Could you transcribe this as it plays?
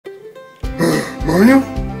Mario?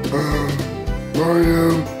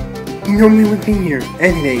 Mario... He normally would be here,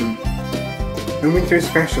 editing. The winter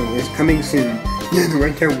special is coming soon. Yeah, no,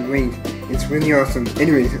 I can't wait. It's really awesome.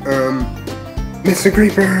 Anyways, Mr.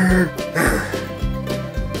 Creeper!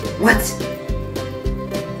 What?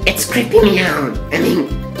 It's creeping me out. I mean,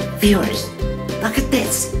 viewers, look at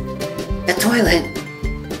this. The toilet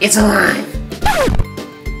is alive.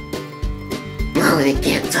 Well, it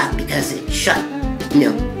can't talk because it's shut.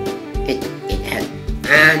 No, it had...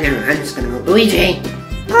 no, I'm just gonna go. Luigi!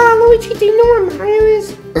 Luigi, do you know where Mario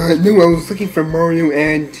is? No, I was looking for Mario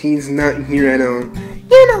and he's not here at all.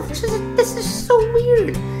 Yeah, no, this is so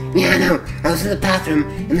weird. Yeah, no, I was in the bathroom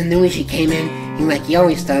and then Luigi came in. He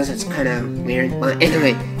always does. It's kind of weird. But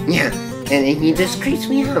anyway, yeah, and he just creeps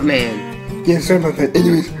me out, man. Yeah, sorry about that.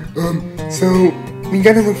 Anyways, so we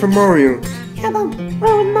gotta look for Mario. Yeah, but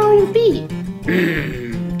where would Mario be?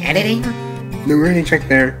 Editing? No, we already checked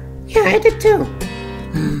there. Yeah, I did too.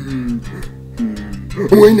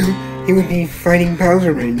 Oh, I know. He would be fighting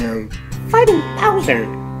Bowser right now. Fighting Bowser?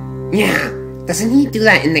 Yeah. Doesn't he do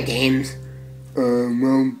that in the games?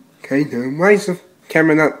 Well, kinda. Why is the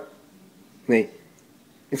camera not... Wait.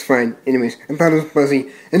 It's fine. Anyways, I thought it was fuzzy.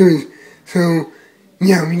 Anyways, so...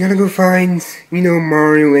 Yeah, we gotta go find,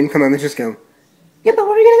 Mario and... Come on, let's just go. Yeah, but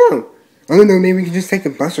where are we gonna go? I don't know, maybe we can just take the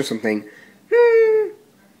bus or something.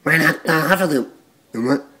 Why not the Hyperloop? The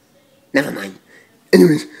what? Never mind.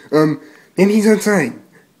 Anyways, maybe he's outside.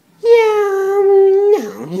 Yeah,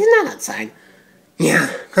 no, he's not outside. Yeah,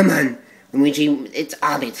 come on. Luigi, it's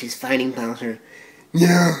obvious he's fighting Bowser.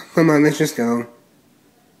 Yeah, come on, let's just go.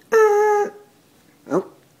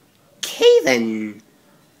 Okay then.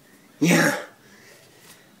 Yeah.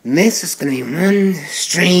 This is gonna be one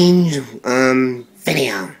strange,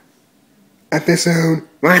 video. Episode.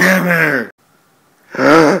 Whatever.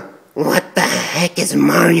 What the heck is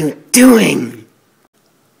Mario doing?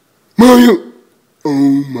 Mario!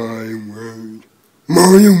 Oh my word.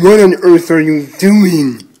 Mario, what on earth are you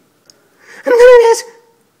doing? I'm gonna guess.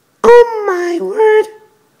 Oh my word.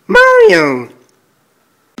 Mario!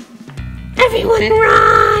 Everyone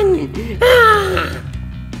run! Ah!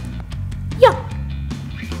 Yo!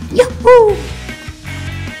 Yahoo!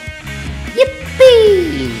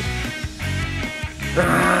 Yippee!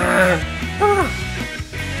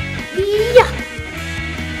 Yeah!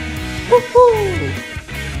 Woohoo!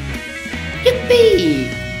 Yippee!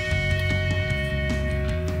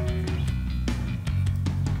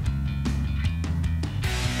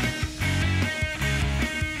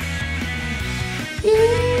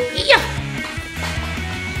 Yeah!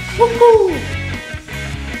 Woohoo!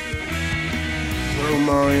 Hello,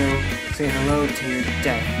 Mario. Say hello to your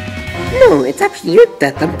death. No, it's actually your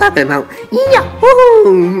death I'm talking about. Yeah!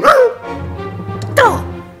 Woohoo!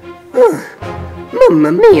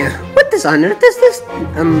 Mamma mia! What is on earth is this,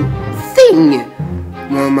 thing?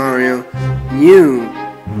 Well, Mario, you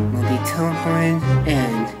will be teleported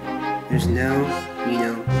and there's no,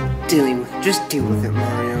 dealing with it. Just deal with it,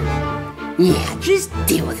 Mario. Yeah, just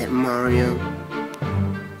deal with it, Mario.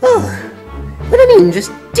 Oh, what do you mean,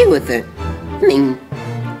 just deal with it? I mean,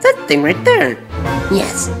 that thing right there.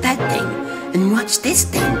 Yes, that thing. And watch this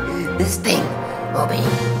thing. This thing will be,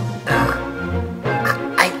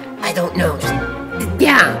 I don't know, just,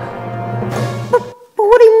 yeah. But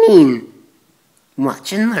what do you mean?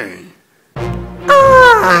 Watch and learn.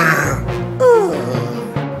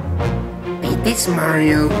 Beat this,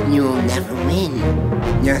 Mario, you will never win.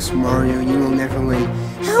 Yes, Mario, you will never win.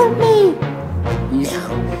 Help me!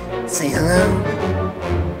 Now, say hello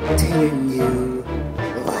To your new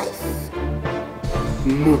life.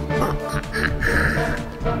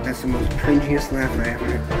 That's the most cringiest laugh I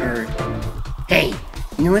ever heard. Hey,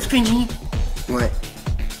 you know what's cringy? What?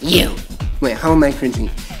 You. Wait, how am I cringy?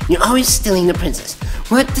 You're always stealing the princess.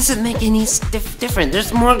 What does it make any different?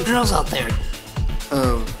 There's more girls out there.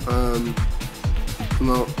 Oh,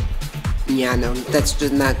 well, yeah, no, that's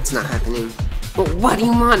not happening. But why do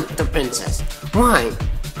you want the princess? Why?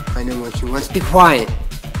 I know what you want. Be quiet.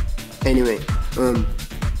 Anyway,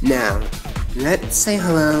 now, let's say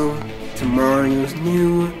hello to Mario's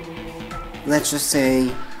new, let's just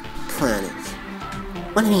say, planet.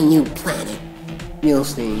 What do you mean, new planet? You'll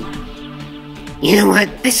see. You know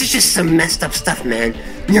what? This is just some messed up stuff, man.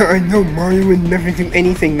 Yeah, I know, Mario would never do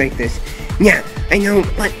anything like this. Yeah, I know,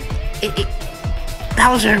 but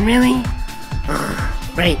Bowser, really?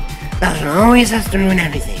 Right. Bowser always has to ruin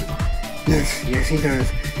everything. Yes, he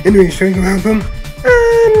does. Anyway, should we go help him?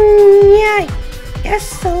 Yeah, I guess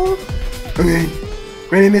so. Okay.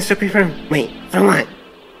 Ready, Mr. Creeper? Wait, for what?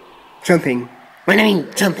 Jumping. What do you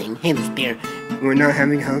mean, jumping? Hey, this beer. We're not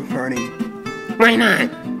having a house party. Why not?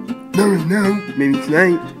 No, maybe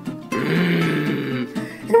tonight.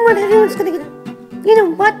 And what everyone's gonna get? You know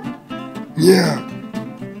what? Yeah.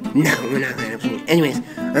 No, we're not gonna play. Anyways,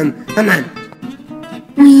 come on.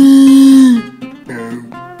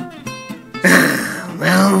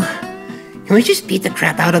 Well, can we just beat the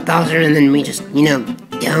crap out of Bowser and then we just, go?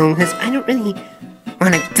 Because I don't really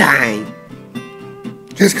want to die.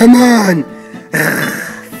 Just come on.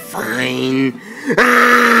 Fine.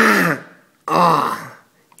 Oh,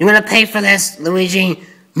 you're gonna pay for this, Luigi?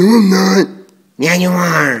 No, I'm not. Yeah, you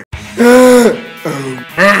are.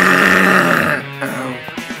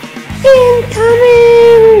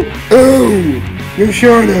 Incoming! Oh, you're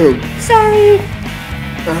Shadow. Sorry.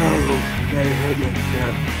 Oh, that hurt me.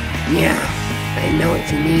 Yeah, I know what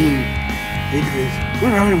you mean. Anyways,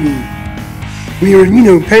 where are we? We are,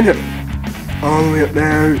 kind of all the way up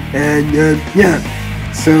there, and, yeah.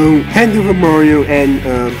 So, head over Mario and,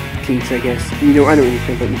 Peach, I guess. I don't really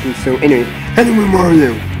care about the Peach, so anyway, head over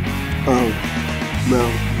Mario. Oh,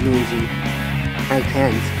 well, Luigi, I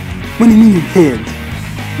can't. What do you mean you can't?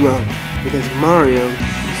 Well, because Mario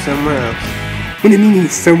is somewhere else. What do you mean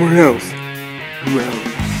he's somewhere else? Well,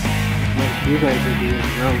 you guys are being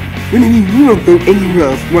wrong. What do you mean you don't go anywhere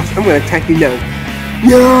else? Watch, I'm gonna attack you now.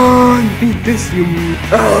 Yeah, beat this you.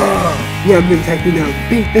 Yeah, I'm gonna attack you now.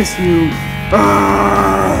 Beat this you.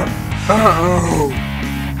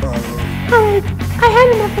 Alright, I had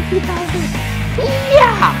enough of you, Bowser.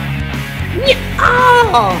 Yeah!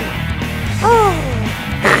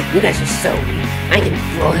 You guys are so weak. I can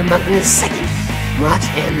blow him up in a second. Watch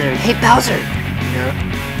and learn. Hey, Bowser. Yeah?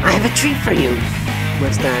 I have a treat for you.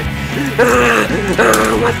 What's that?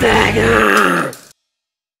 What the heck?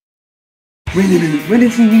 Wait a minute, what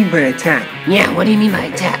does he mean by attack? Yeah, what do you mean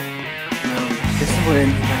by attack? No, this is what I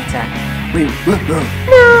mean by attack. Wait, what?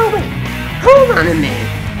 No, wait. Hold on a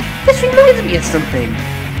minute. This reminds me of something.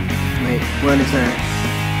 Wait, what is that?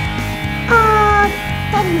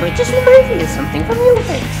 I don't know, it just reminds me of something from you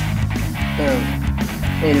things. Oh,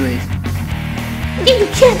 anyways. You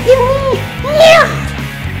can't get me! Yeah!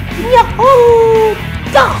 Yahoo!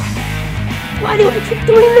 Duh! Why do I keep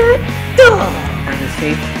doing that? Duh! Out of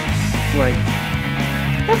safe? Like,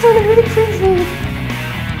 That sounded really cringy.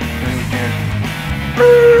 I don't care.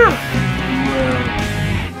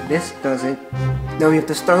 Well, this does it. Now we have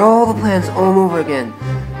to start all the plans all over again.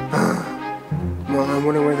 Well, I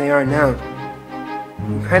wonder where they are now.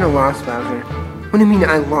 I'm kinda lost, Bowser. What do you mean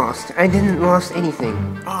I lost? I didn't lost anything.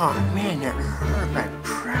 Oh man, that hurt like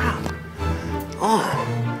crap. Well,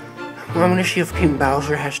 I'm gonna see if King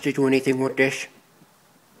Bowser has to do anything with this.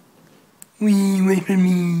 Wait for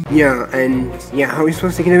me. Yeah, how are we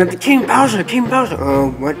supposed to get him? King Bowser! Oh,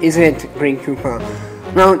 what is it, Green Koopa?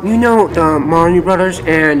 Well, you know the Mario Brothers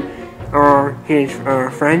and his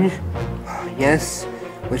friends? Yes,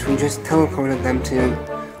 which we just teleported them to.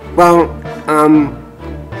 Well,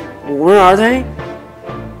 where are they?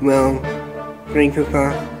 Well, Green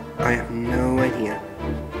Koopa, I have no idea.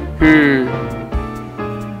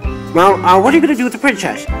 Well, what are you gonna do with the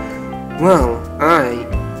princess? Well,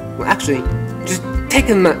 actually, just take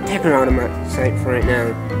her out of my sight for right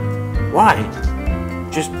now. Why?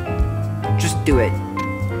 Just do it.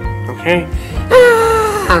 Okay?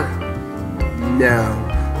 No,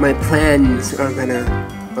 my plans are gonna,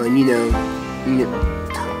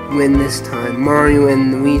 win this time. Mario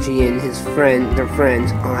and Luigi and their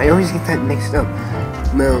friends. Oh, I always get that mixed up.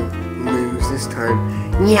 Well, lose this time.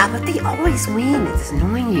 Yeah, but they always win. It's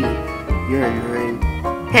annoying. You're annoying.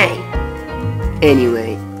 Hey.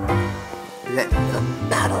 Anyway, Let the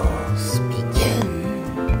battles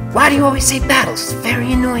begin. Why do you always say battles? It's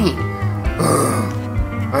very annoying.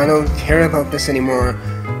 I don't care about this anymore.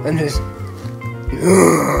 I'm just...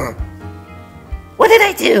 What did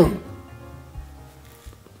I do?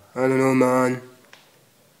 I don't know, man.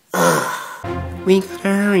 We gotta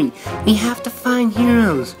hurry. We have to find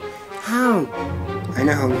heroes. How? I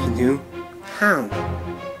know how we can do. How?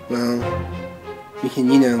 Well, we can,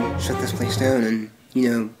 shut this place down and,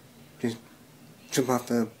 just jump off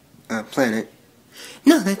the planet.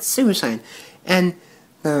 No, that's suicide. And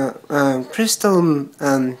The crystal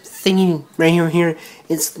thingy right over here,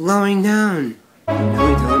 it's slowing down. No,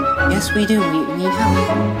 we don't. yes, we do. We need help.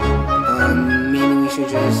 Maybe we should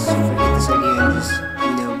just forget this idea and just,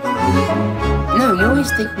 believe. No, you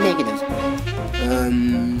always think negative.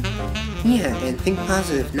 Yeah, and think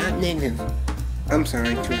positive, not negative. I'm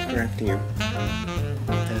sorry to correct you.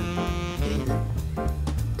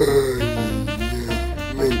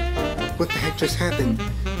 Wait, what the heck just happened?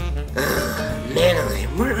 Man,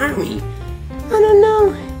 where are we? I don't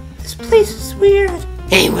know. This place is weird.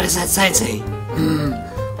 Hey, what does that sign say?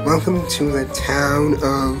 Welcome to the town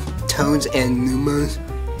of Toads and Lumos.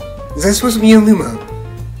 Is that supposed to be a Lumo?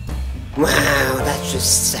 Wow, that's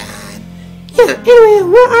just sad. Yeah, anyway,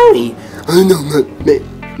 where are we? I don't know, but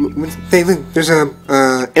hey, look, there's a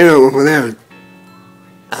arrow over there.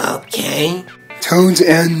 Okay. Toads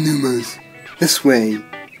and Lumos. This way.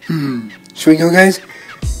 Should we go, guys?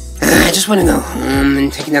 I just want to go home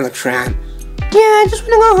and take another trap. Yeah, I just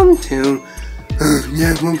want to go home too.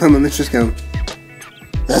 Yeah, no problem, let's just go.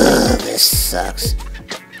 Ugh, this sucks.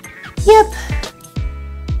 Yep.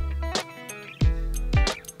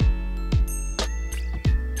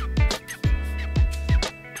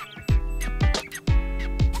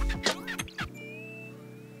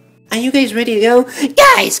 Are you guys ready to go?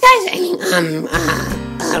 Guys, I mean,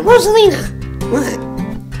 Rosalina. What?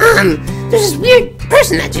 There's this weird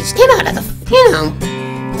person that just came out of the,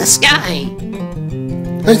 the sky.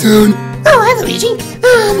 Hi, Toad. Oh, hi, Luigi.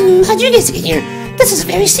 How'd you guys get here? This is a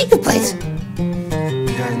very secret place.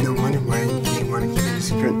 Yeah, no wonder why they want to keep it a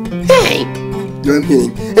secret. Hey! No, I'm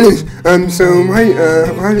kidding. Anyways, so why,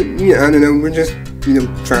 I don't know, we're just,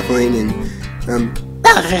 traveling and,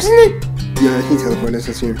 Bowser, isn't it? yeah, he teleported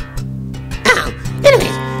us here. Oh,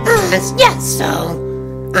 anyways, yeah, so,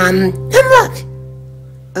 come look.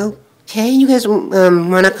 Okay, you guys,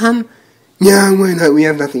 wanna come? Yeah, why not? We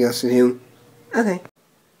have nothing else to do. Okay.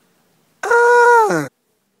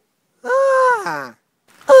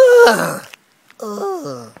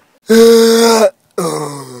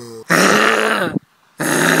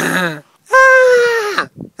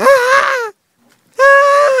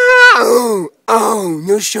 Oh,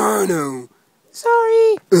 no Sharno.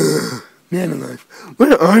 Sorry. Man alive,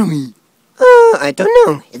 where are we? I don't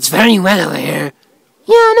know. It's very wet over here.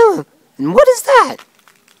 Yeah, I know. And what is that?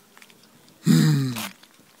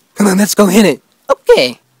 Come on, let's go hit it.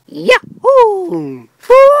 Okay. Yahoo!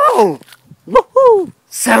 Whoa! Woohoo!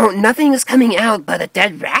 So nothing is coming out but a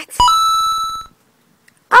dead rat?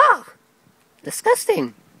 Oh!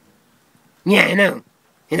 Disgusting. Yeah, I know.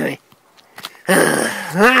 Anyway.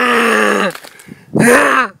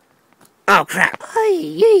 Oh, crap.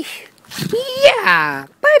 Yeah!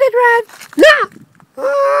 Bite it, rat!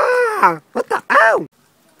 Nah! What the? Ow!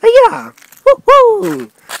 Yeah! Woohoo!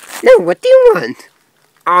 Now, what do you want?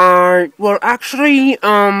 Well, actually, you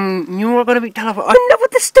are gonna be teleporting. Oh, no,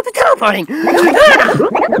 with this stupid teleporting!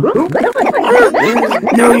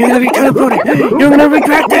 No, you're gonna be teleporting! You're gonna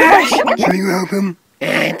regret that! Shall you help him?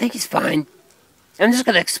 I think he's fine. I'm just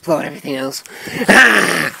gonna explode everything else.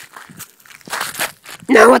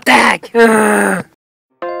 No, what the heck?